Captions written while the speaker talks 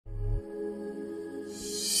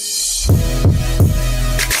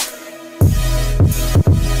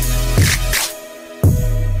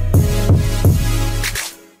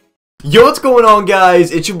Yo, what's going on,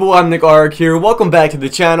 guys? It's your boy, NickArg here. Welcome back to the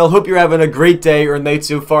channel. Hope you're having a great day or night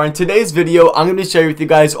so far. In today's video, I'm going to share with you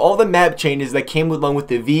guys all the map changes that came along with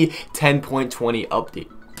the v10.20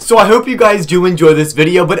 update. So I hope you guys do enjoy this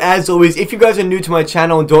video, but as always, if you guys are new to my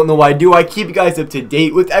channel and don't know what I do, I keep you guys up to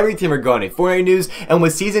date with everything regarding Fortnite news, and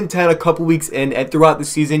with Season 10 a couple weeks in, and throughout the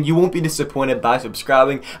season, you won't be disappointed by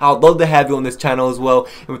subscribing. I would love to have you on this channel as well,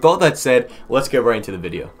 and with all that said, let's get right into the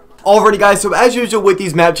video. Alrighty guys, so as usual with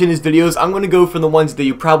these map changes videos, I'm going to go from the ones that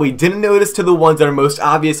you probably didn't notice to the ones that are most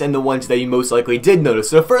obvious and the ones that you most likely did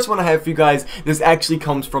notice. So the first one I have for you guys, this actually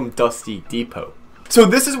comes from Dusty Depot. So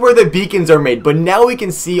this is where the beacons are made, but now we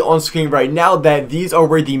can see on screen right now that these are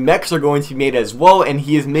where the mechs are going to be made as well, and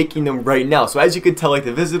he is making them right now. So as you can tell, like,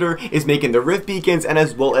 the visitor is making the rift beacons and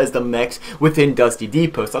as well as the mechs within Dusty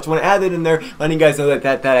Depot. So I just want to add that in there, letting you guys know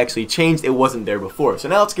that actually changed. It wasn't there before. So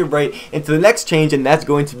now let's get right into the next change, and that's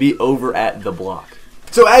going to be over at the block.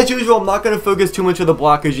 So as usual, I'm not going to focus too much on the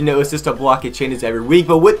block because, you know, it's just a block, it changes every week.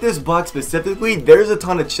 But with this block specifically, there's a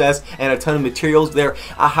ton of chests and a ton of materials there.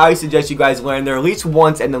 I highly suggest you guys learn there at least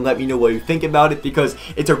once and then let me know what you think about it, because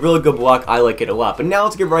it's a really good block. I like it a lot. But now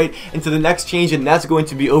let's get right into the next change, and that's going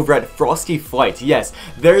to be over at Frosty Flights. Yes,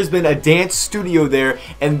 there's been a dance studio there,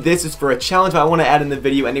 and this is for a challenge I want to add in the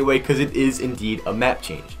video anyway because it is indeed a map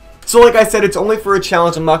change. So like I said, it's only for a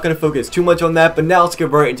challenge. I'm not going to focus too much on that, but now let's get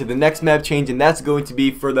right into the next map change, and that's going to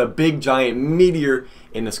be for the big giant meteor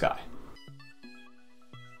in the sky.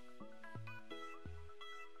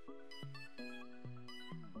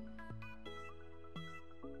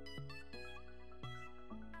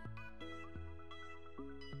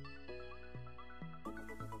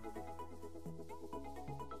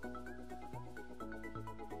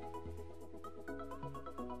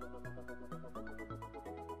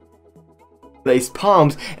 Moisty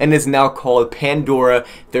Palms, and is now called Pandora.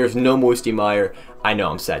 There's no Moisty Mire. I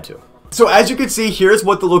know, I'm sad too. So as you can see, here's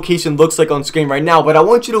what the location looks like on screen right now, but I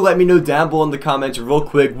want you to let me know down below in the comments real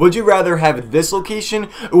quick, would you rather have this location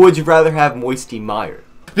or would you rather have Moisty Mire?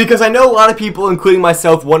 Because I know a lot of people, including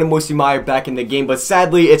myself, wanted Moisty Mire back in the game, but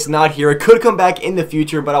sadly it's not here. It could come back in the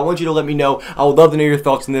future, but I want you to let me know. I would love to know your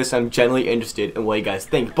thoughts on this. I'm genuinely interested in what you guys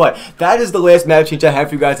think. But that is the last map change I have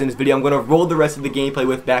for you guys in this video. I'm going to roll the rest of the gameplay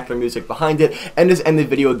with background music behind it and just end the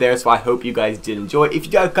video there, so I hope you guys did enjoy. If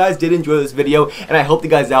you guys did enjoy this video and I helped you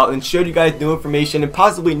guys out and showed you guys new information and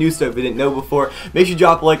possibly new stuff you didn't know before, make sure you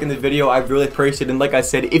drop a like in the video. I really appreciate it. And like I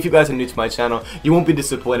said, if you guys are new to my channel, you won't be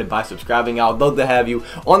disappointed by subscribing. I would love to have you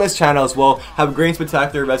on this channel as well. Have a great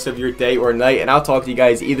spectacular rest of your day or night, and I'll talk to you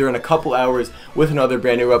guys either in a couple hours with another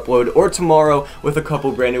brand new upload or tomorrow with a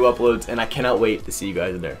couple brand new uploads, and I cannot wait to see you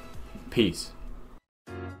guys there. Peace.